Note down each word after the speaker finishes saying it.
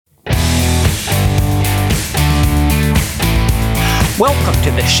Welcome to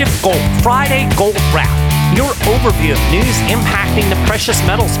the SchiffGold Friday Gold Wrap, your overview of news impacting the precious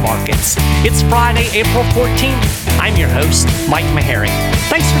metals markets. It's Friday, April 14th. I'm your host, Mike Maharrey.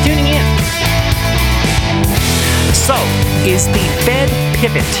 Thanks for tuning in. So, is the Fed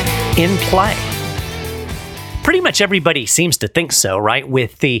pivot in play? Pretty much everybody seems to think so, right?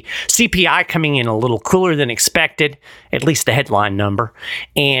 With the CPI coming in a little cooler than expected, at least the headline number,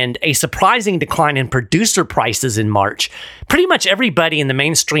 and a surprising decline in producer prices in March, pretty much everybody in the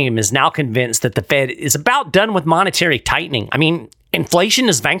mainstream is now convinced that the Fed is about done with monetary tightening. I mean, inflation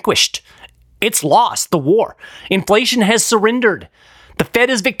is vanquished. It's lost the war. Inflation has surrendered. The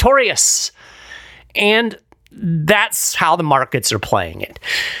Fed is victorious. And that's how the markets are playing it.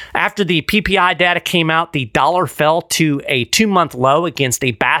 After the PPI data came out, the dollar fell to a 2-month low against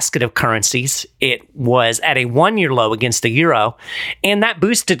a basket of currencies. It was at a 1-year low against the euro, and that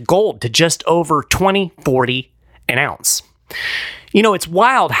boosted gold to just over $20.40 an ounce. You know, it's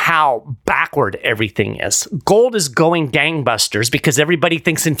wild how backward everything is. Gold is going gangbusters because everybody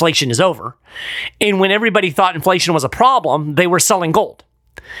thinks inflation is over. And when everybody thought inflation was a problem, they were selling gold.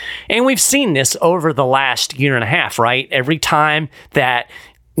 And we've seen this over the last year and a half, right? Every time that,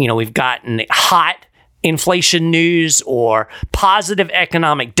 we've gotten hot inflation news or positive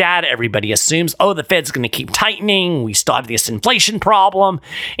economic data, everybody assumes, the Fed's going to keep tightening. We still have this inflation problem.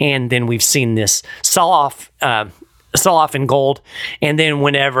 And then we've seen this sell-off in gold. And then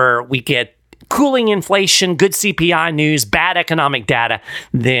whenever we get cooling inflation, good CPI news, bad economic data,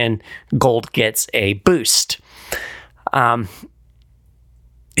 then gold gets a boost.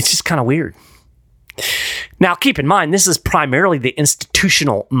 It's just kind of weird. Now, keep in mind, this is primarily the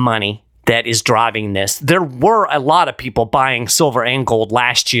institutional money that is driving this. There were a lot of people buying silver and gold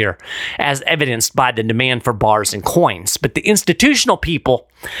last year, as evidenced by the demand for bars and coins. But the institutional people,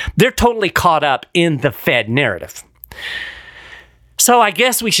 they're totally caught up in the Fed narrative. So I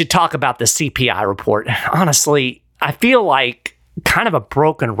guess we should talk about the CPI report. Honestly, I feel like kind of a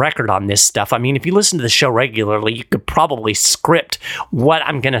broken record on this stuff. I mean, if you listen to the show regularly, you could probably script what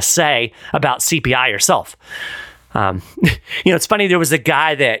I'm going to say about CPI yourself. It's funny, there was a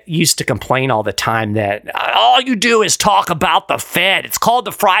guy that used to complain all the time that all you do is talk about the Fed. It's called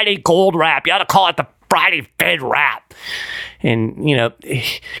the Friday Gold Wrap. You ought to call it the Friday Fed Wrap. And,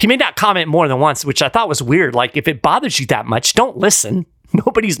 he made that comment more than once, which I thought was weird. Like, if it bothers you that much, don't listen.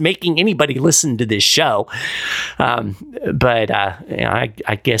 Nobody's making anybody listen to this show. But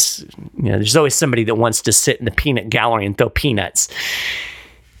I guess, there's always somebody that wants to sit in the peanut gallery and throw peanuts.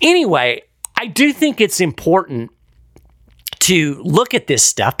 Anyway, I do think it's important to look at this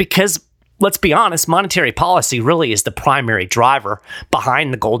stuff because, let's be honest, monetary policy really is the primary driver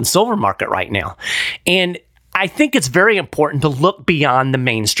behind the gold and silver market right now. And I think it's very important to look beyond the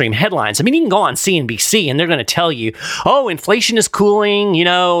mainstream headlines. I mean, you can go on CNBC and they're going to tell you, inflation is cooling,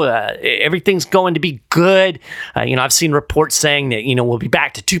 everything's going to be good. I've seen reports saying that, we'll be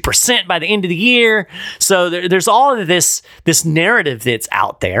back to 2% by the end of the year. So there's all of this narrative that's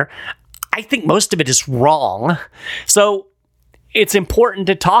out there. I think most of it is wrong. So it's important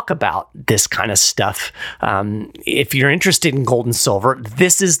to talk about this kind of stuff. If you're interested in gold and silver,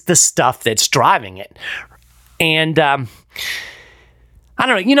 this is the stuff that's driving it. And I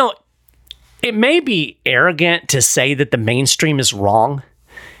don't know, it may be arrogant to say that the mainstream is wrong.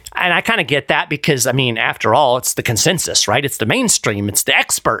 And I kind of get that because, after all, it's the consensus, right? It's the mainstream. It's the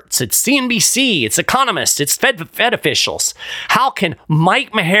experts. It's CNBC. It's economists. It's Fed officials. How can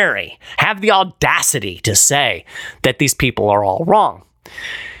Mike Maharrey have the audacity to say that these people are all wrong?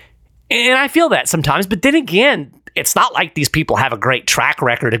 And I feel that sometimes. But then again, it's not like these people have a great track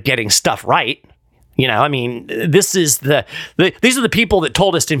record of getting stuff right. These are the people that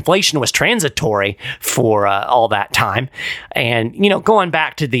told us inflation was transitory for all that time. And, going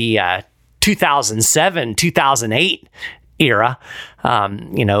back to the 2007, 2008 era,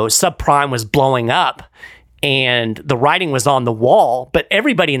 subprime was blowing up and the writing was on the wall, but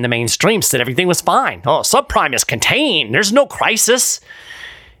everybody in the mainstream said everything was fine. Subprime is contained. There's no crisis.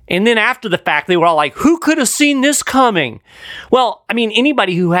 And then after the fact, they were all like, who could have seen this coming? Well,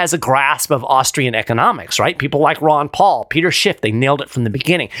 anybody who has a grasp of Austrian economics, right? People like Ron Paul, Peter Schiff, they nailed it from the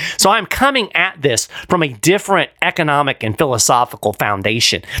beginning. So I'm coming at this from a different economic and philosophical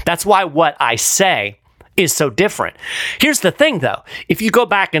foundation. That's why what I say is so different. Here's the thing, though. If you go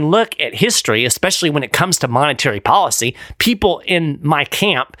back and look at history, especially when it comes to monetary policy, people in my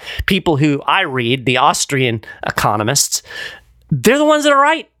camp, people who I read, the Austrian economists, they're the ones that are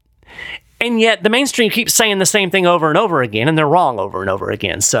right. And yet the mainstream keeps saying the same thing over and over again, and they're wrong over and over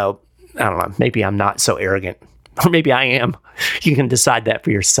again. So, I don't know, maybe I'm not so arrogant, or maybe I am. You can decide that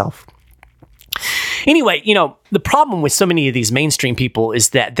for yourself. Anyway, the problem with so many of these mainstream people is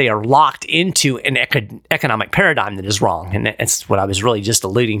that they are locked into an economic paradigm that is wrong. And that's what I was really just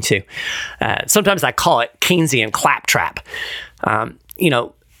alluding to. Sometimes I call it Keynesian claptrap.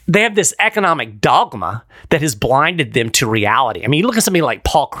 They have this economic dogma that has blinded them to reality. I mean, you look at somebody like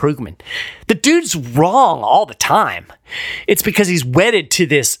Paul Krugman. The dude's wrong all the time. It's because he's wedded to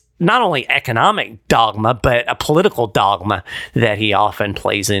this not only economic dogma, but a political dogma that he often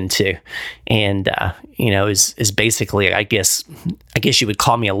plays into. And, is basically, I guess you would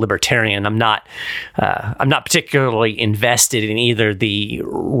call me a libertarian. I'm not particularly invested in either the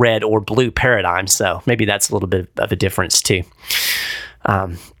red or blue paradigm. So maybe that's a little bit of a difference too.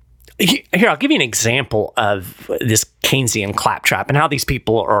 Here, I'll give you an example of this Keynesian claptrap and how these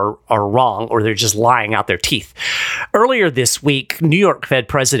people are wrong, or they're just lying out their teeth. Earlier this week, New York Fed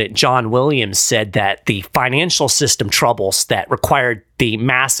President John Williams said that the financial system troubles that required the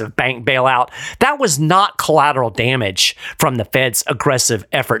massive bank bailout, that was not collateral damage from the Fed's aggressive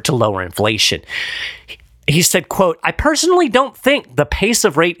effort to lower inflation. He said, quote, "I personally don't think the pace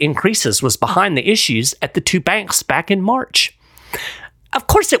of rate increases was behind the issues at the two banks back in March." Of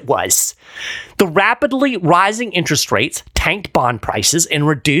course it was. The rapidly rising interest rates tanked bond prices and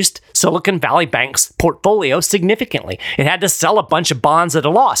reduced Silicon Valley Bank's portfolio significantly. It had to sell a bunch of bonds at a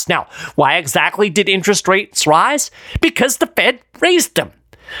loss. Now, why exactly did interest rates rise? Because the Fed raised them.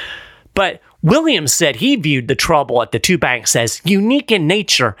 But Williams said he viewed the trouble at the two banks as unique in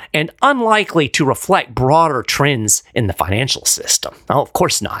nature and unlikely to reflect broader trends in the financial system. Oh, of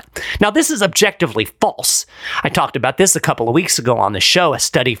course not. Now, this is objectively false. I talked about this a couple of weeks ago on the show. A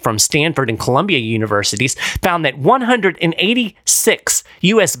study from Stanford and Columbia universities found that 186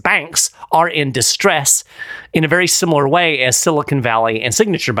 U.S. banks are in distress in a very similar way as Silicon Valley and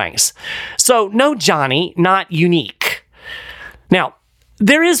Signature banks. So, no, Johnny, not unique. Now,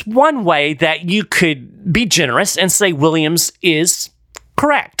 there is one way that you could be generous and say Williams is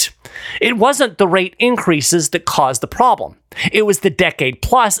correct. It wasn't the rate increases that caused the problem. It was the decade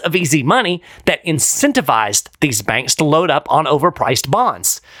plus of easy money that incentivized these banks to load up on overpriced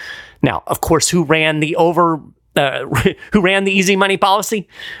bonds. Now, of course, who ran the easy money policy?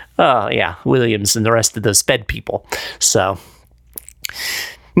 Williams and the rest of those Fed people. So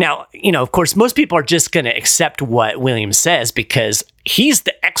now, of course, most people are just going to accept what Williams says because he's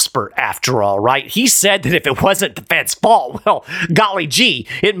the expert after all, right? He said that if it wasn't the Fed's fault, well, golly gee,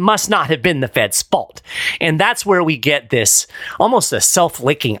 it must not have been the Fed's fault. And that's where we get this almost a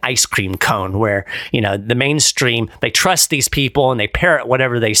self-licking ice cream cone where, the mainstream, they trust these people and they parrot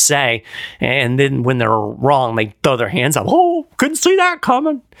whatever they say. And then when they're wrong, they throw their hands up. Oh, couldn't see that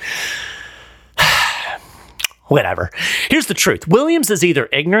coming. Whatever. Here's the truth. Williams is either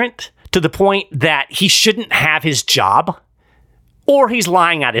ignorant to the point that he shouldn't have his job, or he's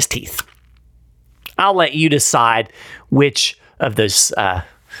lying out his teeth. I'll let you decide which of those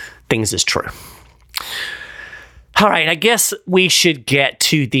things is true. All right, I guess we should get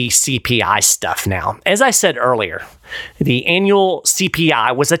to the CPI stuff now. As I said earlier, the annual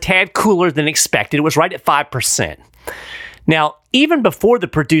CPI was a tad cooler than expected. It was right at 5%. Now, even before the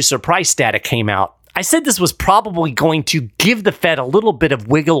producer price data came out, I said this was probably going to give the Fed a little bit of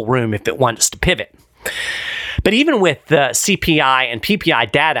wiggle room if it wants to pivot. But even with the CPI and PPI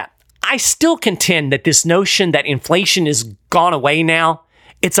data, I still contend that this notion that inflation is gone away now,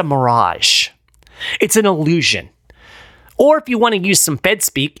 it's a mirage. It's an illusion. Or if you want to use some Fed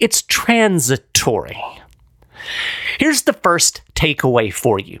speak, it's transitory. Here's the first takeaway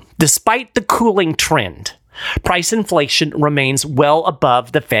for you. Despite the cooling trend, price inflation remains well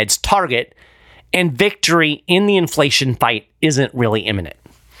above the Fed's target, and victory in the inflation fight isn't really imminent.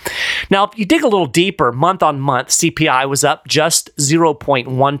 Now, if you dig a little deeper, month on month, CPI was up just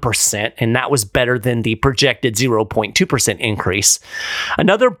 0.1%, and that was better than the projected 0.2% increase.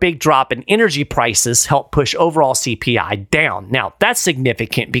 Another big drop in energy prices helped push overall CPI down. Now, that's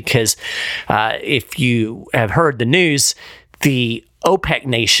significant because if you have heard the news, the OPEC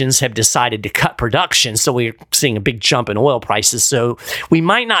nations have decided to cut production, so we're seeing a big jump in oil prices. So we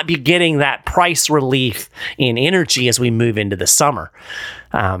might not be getting that price relief in energy as we move into the summer.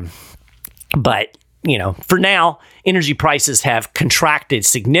 But, for now, energy prices have contracted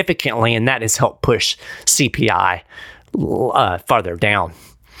significantly, and that has helped push CPI farther down.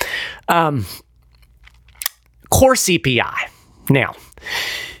 Core CPI. Now,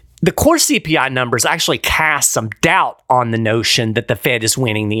 The core CPI numbers actually cast some doubt on the notion that the Fed is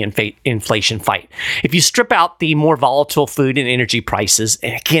winning the inflation fight. If you strip out the more volatile food and energy prices,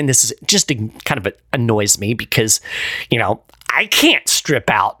 and again, this is just kind of annoys me because, I can't strip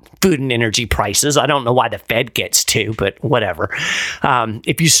out food and energy prices. I don't know why the Fed gets to, but whatever.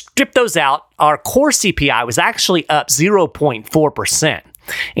 If you strip those out, our core CPI was actually up 0.4%.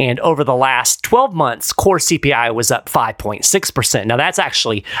 And over the last 12 months, core CPI was up 5.6%. Now, that's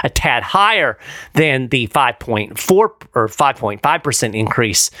actually a tad higher than the 5.4 or 5.5%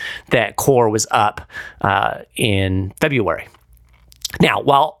 increase that core was up in February. Now,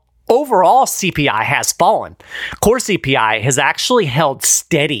 while overall CPI has fallen, core CPI has actually held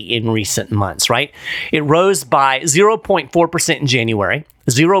steady in recent months, right? It rose by 0.4% in January,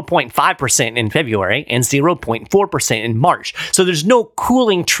 0.5% in February, and 0.4% in March. So there's no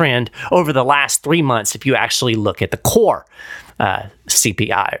cooling trend over the last 3 months if you actually look at the core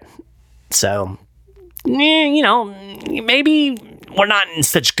CPI. So, maybe we're not in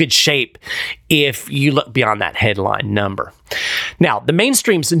such good shape if you look beyond that headline number. Now, the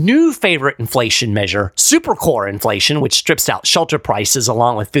mainstream's new favorite inflation measure, supercore inflation, which strips out shelter prices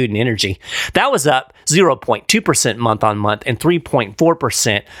along with food and energy, that was up 0.2% month on month and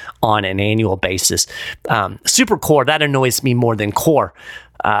 3.4% on an annual basis. Supercore, that annoys me more than core.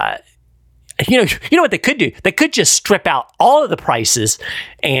 You know what they could do? They could just strip out all of the prices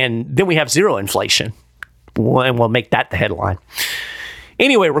and then we have zero inflation. And we'll make that the headline.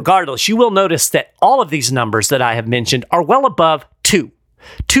 Anyway, regardless, you will notice that all of these numbers that I have mentioned are well above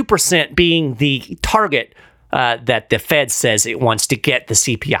 2% being the target that the Fed says it wants to get the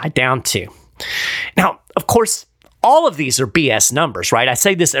CPI down to. Now, of course, all of these are BS numbers, right? I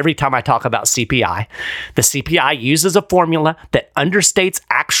say this every time I talk about CPI. The CPI uses a formula that understates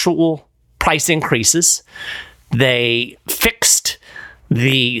actual price increases. They fixed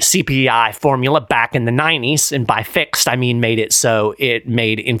the CPI formula back in the 90s, and by fixed, I mean made it so it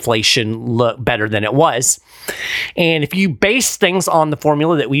made inflation look better than it was. And if you base things on the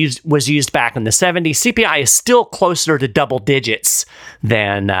formula that was used back in the 70s, CPI is still closer to double digits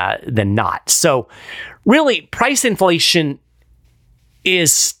than not. So really, price inflation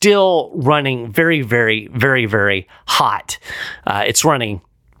is still running very, very, very, very hot. It's running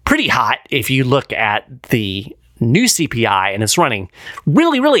pretty hot if you look at the new CPI, and it's running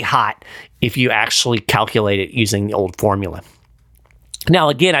really, really hot if you actually calculate it using the old formula. Now,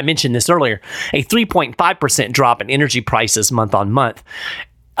 again, I mentioned this earlier, a 3.5% drop in energy prices month on month,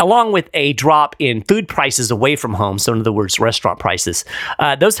 along with a drop in food prices away from home, so in other words, restaurant prices,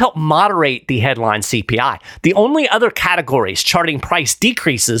 those help moderate the headline CPI. The only other categories charting price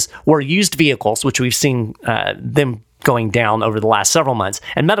decreases were used vehicles, which we've seen them going down over the last several months,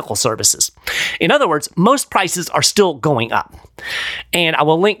 and medical services. In other words, most prices are still going up. And I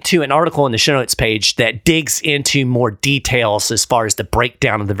will link to an article in the show notes page that digs into more details as far as the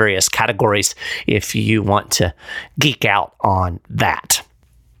breakdown of the various categories if you want to geek out on that.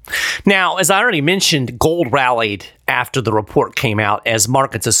 Now, as I already mentioned, gold rallied after the report came out as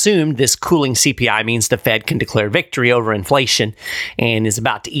markets assumed this cooling CPI means the Fed can declare victory over inflation and is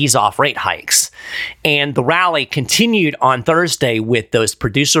about to ease off rate hikes. And the rally continued on Thursday with those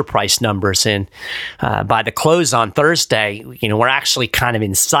producer price numbers. And by the close on Thursday, we're actually kind of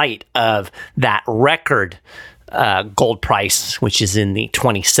in sight of that record gold price, which is in the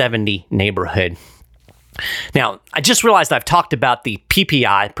 2070 neighborhood. Now, I just realized I've talked about the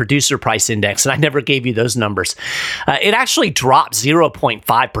PPI, Producer Price Index, and I never gave you those numbers. It actually dropped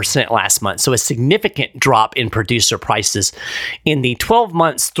 0.5% last month, so a significant drop in producer prices. In the 12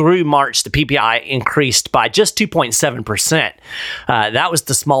 months through March, the PPI increased by just 2.7%. That was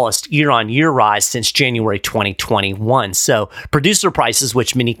the smallest year-on-year rise since January 2021. So producer prices,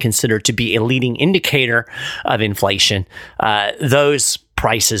 which many consider to be a leading indicator of inflation, those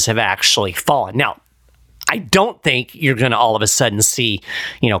prices have actually fallen. Now, I don't think you're going to all of a sudden see,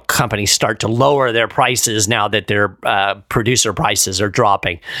 companies start to lower their prices now that their producer prices are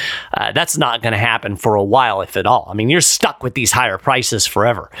dropping. That's not going to happen for a while, if at all. I mean, you're stuck with these higher prices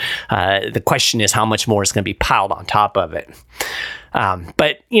forever. The question is how much more is going to be piled on top of it.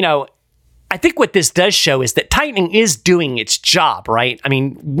 But I think what this does show is that tightening is doing its job, right? I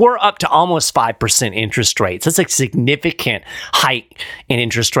mean, we're up to almost 5% interest rates. That's a significant hike in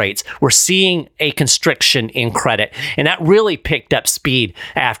interest rates. We're seeing a constriction in credit, and that really picked up speed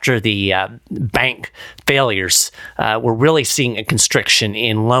after the bank failures. We're really seeing a constriction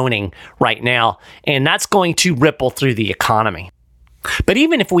in loaning right now, and that's going to ripple through the economy. But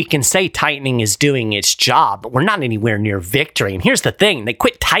even if we can say tightening is doing its job, we're not anywhere near victory. And here's the thing, they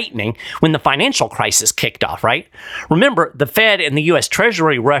quit tightening when the financial crisis kicked off, right? Remember, the Fed and the U.S.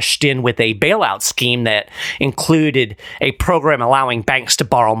 Treasury rushed in with a bailout scheme that included a program allowing banks to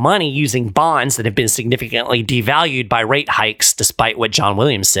borrow money using bonds that have been significantly devalued by rate hikes, despite what John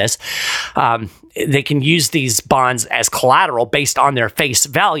Williams says. They can use these bonds as collateral based on their face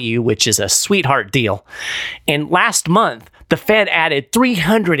value, which is a sweetheart deal. And last month, the Fed added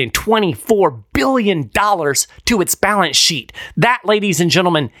 $324 billion to its balance sheet. That, ladies and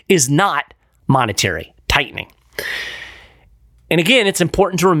gentlemen, is not monetary tightening. And again, it's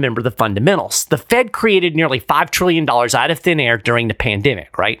important to remember the fundamentals. The Fed created nearly $5 trillion out of thin air during the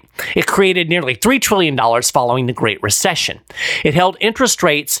pandemic, right? It created nearly $3 trillion following the Great Recession. It held interest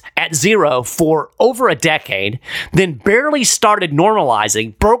rates at zero for over a decade, then barely started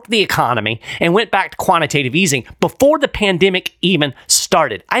normalizing, broke the economy, and went back to quantitative easing before the pandemic even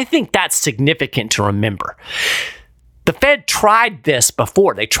started. I think that's significant to remember. The Fed tried this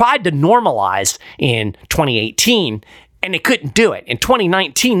before. They tried to normalize in 2018, and they couldn't do it. In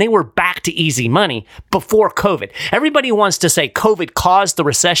 2019, they were back to easy money before COVID. Everybody wants to say COVID caused the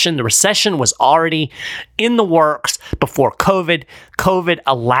recession. The recession was already in the works before COVID. COVID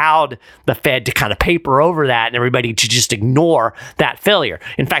allowed the Fed to kind of paper over that and everybody to just ignore that failure.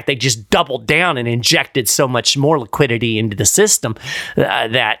 In fact, they just doubled down and injected so much more liquidity into the system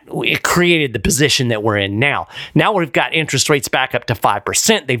that it created the position that we're in now. Now we've got interest rates back up to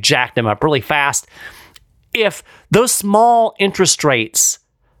 5%. They've jacked them up really fast. If those small interest rates,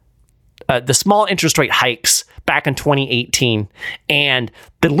 the small interest rate hikes back in 2018 and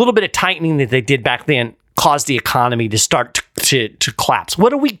the little bit of tightening that they did back then caused the economy to start to collapse,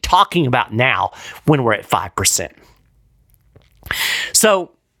 what are we talking about now when we're at 5%?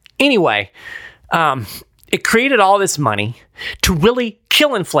 So anyway, it created all this money to really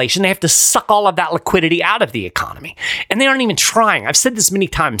kill inflation. They have to suck all of that liquidity out of the economy. And they aren't even trying. I've said this many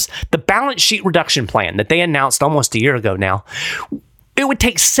times. The balance sheet reduction plan that they announced almost a year ago now, it would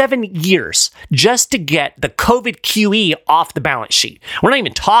take 7 years just to get the COVID QE off the balance sheet. We're not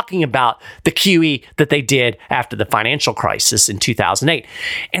even talking about the QE that they did after the financial crisis in 2008.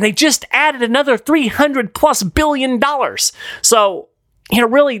 And they just added another $300+ billion. So,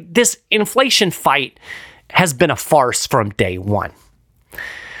 really, this inflation fight has been a farce from day one.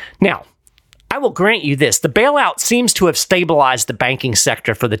 Now, I will grant you this. The bailout seems to have stabilized the banking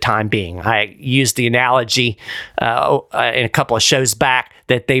sector for the time being. I used the analogy in a couple of shows back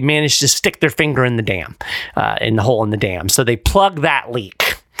that they managed to stick their finger in the dam, in the hole in the dam. So they plug that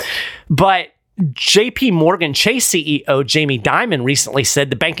leak. But JP Morgan Chase CEO Jamie Dimon recently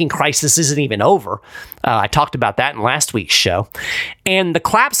said the banking crisis isn't even over. I talked about that in last week's show. And the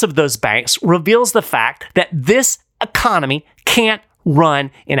collapse of those banks reveals the fact that this economy can't run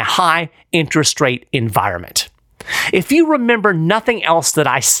in a high interest rate environment. If you remember nothing else that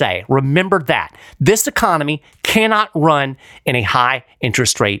I say, remember that. This economy cannot run in a high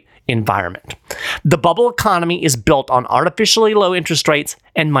interest rate environment. The bubble economy is built on artificially low interest rates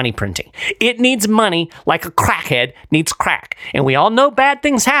and money printing. It needs money like a crackhead needs crack. And we all know bad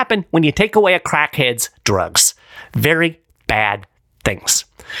things happen when you take away a crackhead's drugs. Very bad things.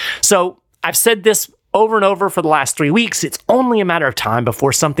 So I've said this over and over for the last 3 weeks. It's only a matter of time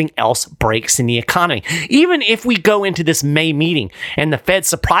before something else breaks in the economy. Even if we go into this May meeting and the Fed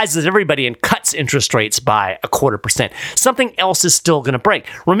surprises everybody and cuts interest rates by 0.25%, something else is still going to break.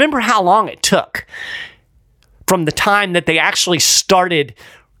 Remember how long it took from the time that they actually started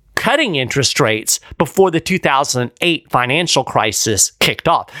cutting interest rates before the 2008 financial crisis kicked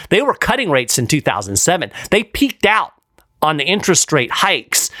off. They were cutting rates in 2007. They peaked out on the interest rate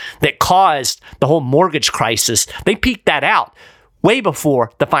hikes that caused the whole mortgage crisis. They peaked that out way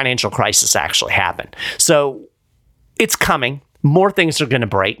before the financial crisis actually happened. So it's coming. More things are going to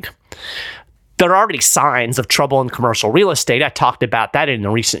break. There are already signs of trouble in commercial real estate. I talked about that in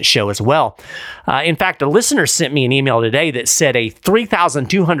a recent show as well. In fact, a listener sent me an email today that said a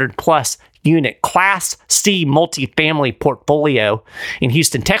 3,200 plus unit Class C multifamily portfolio in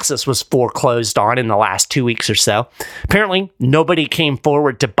Houston, Texas was foreclosed on in the last 2 weeks or so. Apparently, nobody came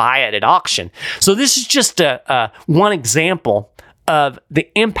forward to buy it at auction. So this is just one example of the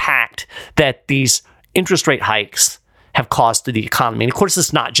impact that these interest rate hikes have caused to the economy. And of course,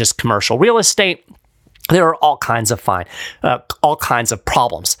 it's not just commercial real estate. There are all kinds of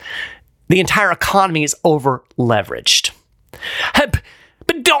problems. The entire economy is over leveraged.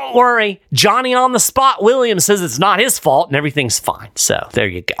 But don't worry, Johnny on the spot Williams says it's not his fault and everything's fine. So there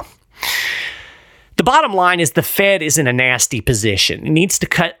you go. The bottom line is the Fed is in a nasty position. It needs to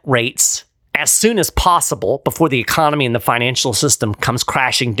cut rates as soon as possible before the economy and the financial system comes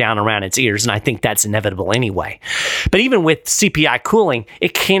crashing down around its ears. And I think that's inevitable anyway. But even with CPI cooling,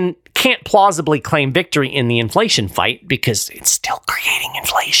 it can't plausibly claim victory in the inflation fight because it's still creating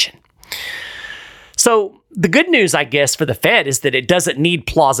inflation. So the good news, I guess, for the Fed is that it doesn't need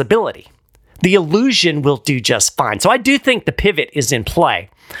plausibility. The illusion will do just fine. So I do think the pivot is in play.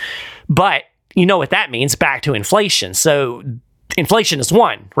 But you know what that means, back to inflation. So inflation is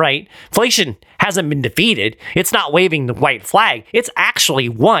won, right? Inflation hasn't been defeated. It's not waving the white flag. It's actually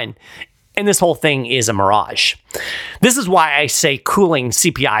won. And this whole thing is a mirage. This is why I say cooling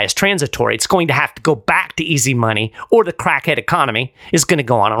CPI is transitory. It's going to have to go back to easy money, or the crackhead economy is going to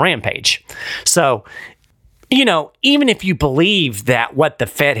go on a rampage. So, even if you believe that what the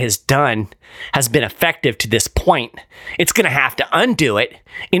Fed has done has been effective to this point, it's going to have to undo it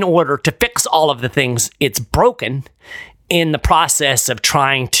in order to fix all of the things it's broken in the process of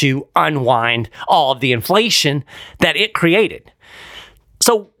trying to unwind all of the inflation that it created.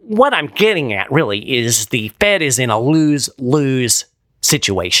 So what I'm getting at really is the Fed is in a lose-lose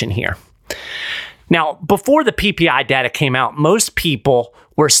situation here. Now, before the PPI data came out, most people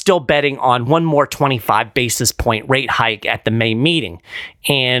were still betting on one more 25 basis point rate hike at the May meeting.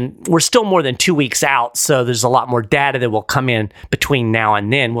 And we're still more than 2 weeks out, so there's a lot more data that will come in between now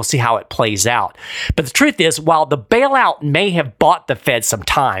and then. We'll see how it plays out. But the truth is, while the bailout may have bought the Fed some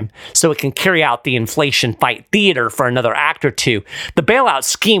time so it can carry out the inflation fight theater for another act or two, the bailout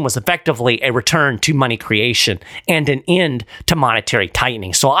scheme was effectively a return to money creation and an end to monetary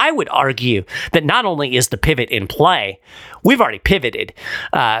tightening. So I would argue that not only is the pivot in play, we've already pivoted,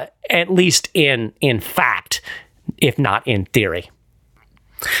 at least in fact, if not in theory.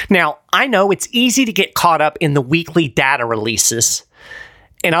 Now, I know it's easy to get caught up in the weekly data releases.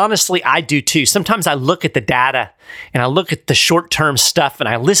 And honestly, I do too. Sometimes I look at the data and I look at the short-term stuff and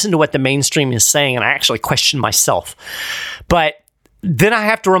I listen to what the mainstream is saying and I actually question myself. But then I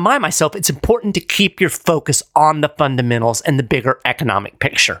have to remind myself it's important to keep your focus on the fundamentals and the bigger economic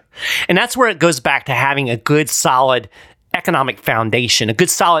picture. And that's where it goes back to having a good, solid economic foundation, a good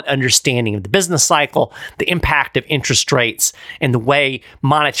solid understanding of the business cycle, the impact of interest rates, and the way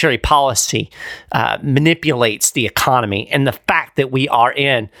monetary policy manipulates the economy, and the fact that we are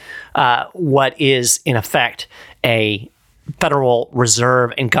in what is, in effect, a Federal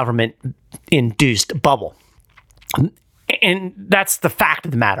Reserve and government-induced bubble. And that's the fact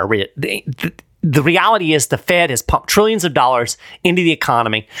of the matter. The reality is the Fed has pumped trillions of dollars into the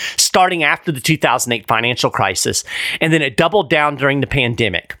economy starting after the 2008 financial crisis, and then it doubled down during the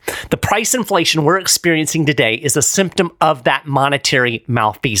pandemic. The price inflation we're experiencing today is a symptom of that monetary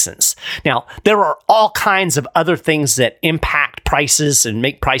malfeasance. Now, there are all kinds of other things that impact prices and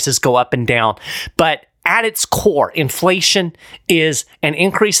make prices go up and down, but at its core, inflation is an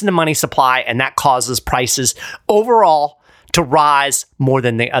increase in the money supply, and that causes prices overall to rise more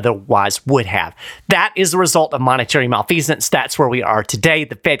than they otherwise would have. That is the result of monetary malfeasance. That's where we are today.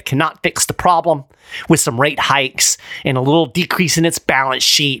 The Fed cannot fix the problem with some rate hikes and a little decrease in its balance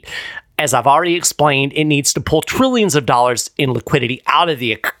sheet. As I've already explained, it needs to pull trillions of dollars in liquidity out of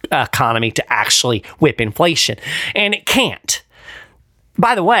the economy to actually whip inflation. And it can't.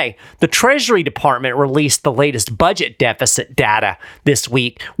 By the way, the Treasury Department released the latest budget deficit data this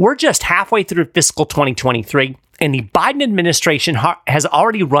week. We're just halfway through fiscal 2023, and the Biden administration has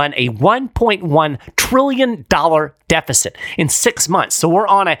already run a $1.1 trillion deficit in 6 months. So we're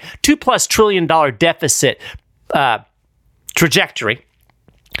on a $2+ trillion deficit trajectory.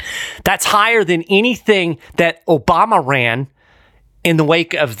 That's higher than anything that Obama ran in the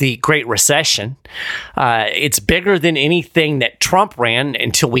wake of the Great Recession. It's bigger than anything that Trump ran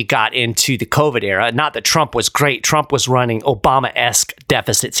until we got into the COVID era. Not that Trump was great. Trump was running Obama-esque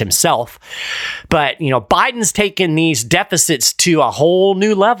deficits himself. But, Biden's taken these deficits to a whole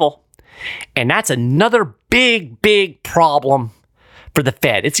new level. And that's another big, big problem for the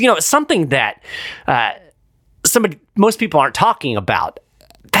Fed. It's, it's something that most people aren't talking about.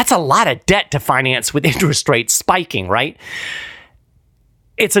 That's a lot of debt to finance with interest rates spiking, right?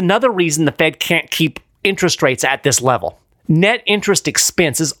 It's another reason the Fed can't keep interest rates at this level. Net interest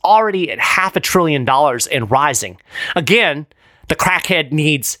expense is already at $500 billion and rising. Again, the crackhead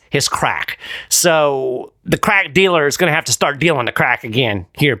needs his crack. So the crack dealer is going to have to start dealing the crack again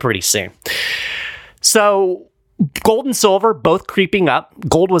here pretty soon. So gold and silver both creeping up.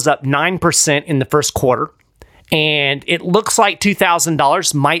 Gold was up 9% in the first quarter. And it looks like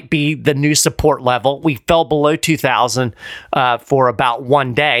 $2,000 might be the new support level. We fell below $2,000 for about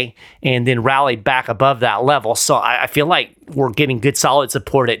 1 day and then rallied back above that level. So I feel like we're getting good solid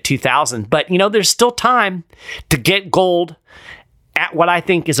support at $2,000. But, there's still time to get gold at what I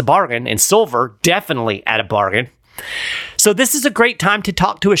think is a bargain, and silver definitely at a bargain. So this is a great time to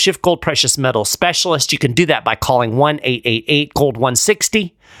talk to a SchiffGold precious metals specialist. You can do that by calling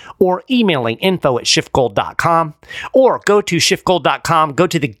 1-888-GOLD-160 or emailing info@schiffgold.com, or go to schiffgold.com, go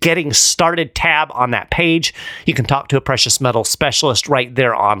to the Getting Started tab on that page. You can talk to a precious metals specialist right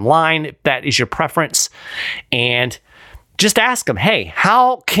there online if that is your preference. And just ask them, hey,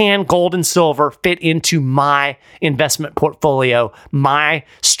 how can gold and silver fit into my investment portfolio, my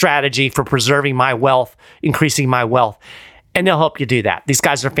strategy for preserving my wealth, increasing my wealth? And they'll help you do that. These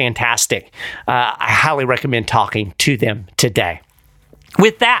guys are fantastic. I highly recommend talking to them today.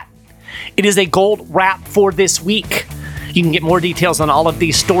 With that, it is a gold wrap for this week. You can get more details on all of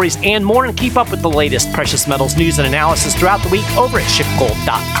these stories and more, and keep up with the latest precious metals news and analysis throughout the week over at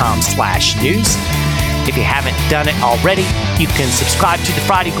schiffgold.com/news. If you haven't done it already, you can subscribe to the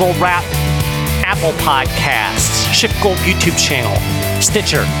Friday Gold Wrap, Apple Podcasts, SchiffGold YouTube channel,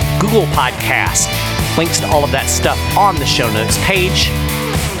 Stitcher, Google Podcasts. Links to all of that stuff on the show notes page.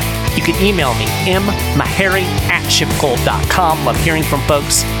 You can email me, mmeharry@schiffgold.com. Love hearing from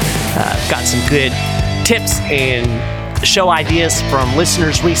folks. Got some good tips and show ideas from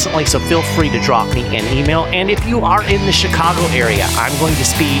listeners recently, so feel free to drop me an email. And if you are in the Chicago area, I'm going to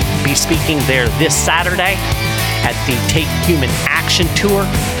be speaking there this Saturday at the Take Human Action Tour.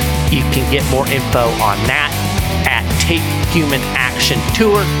 You can get more info on that at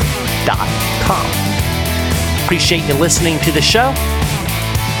takehumanactiontour.com. Appreciate you listening to the show.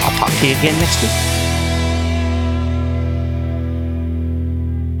 I'll talk to you again next week.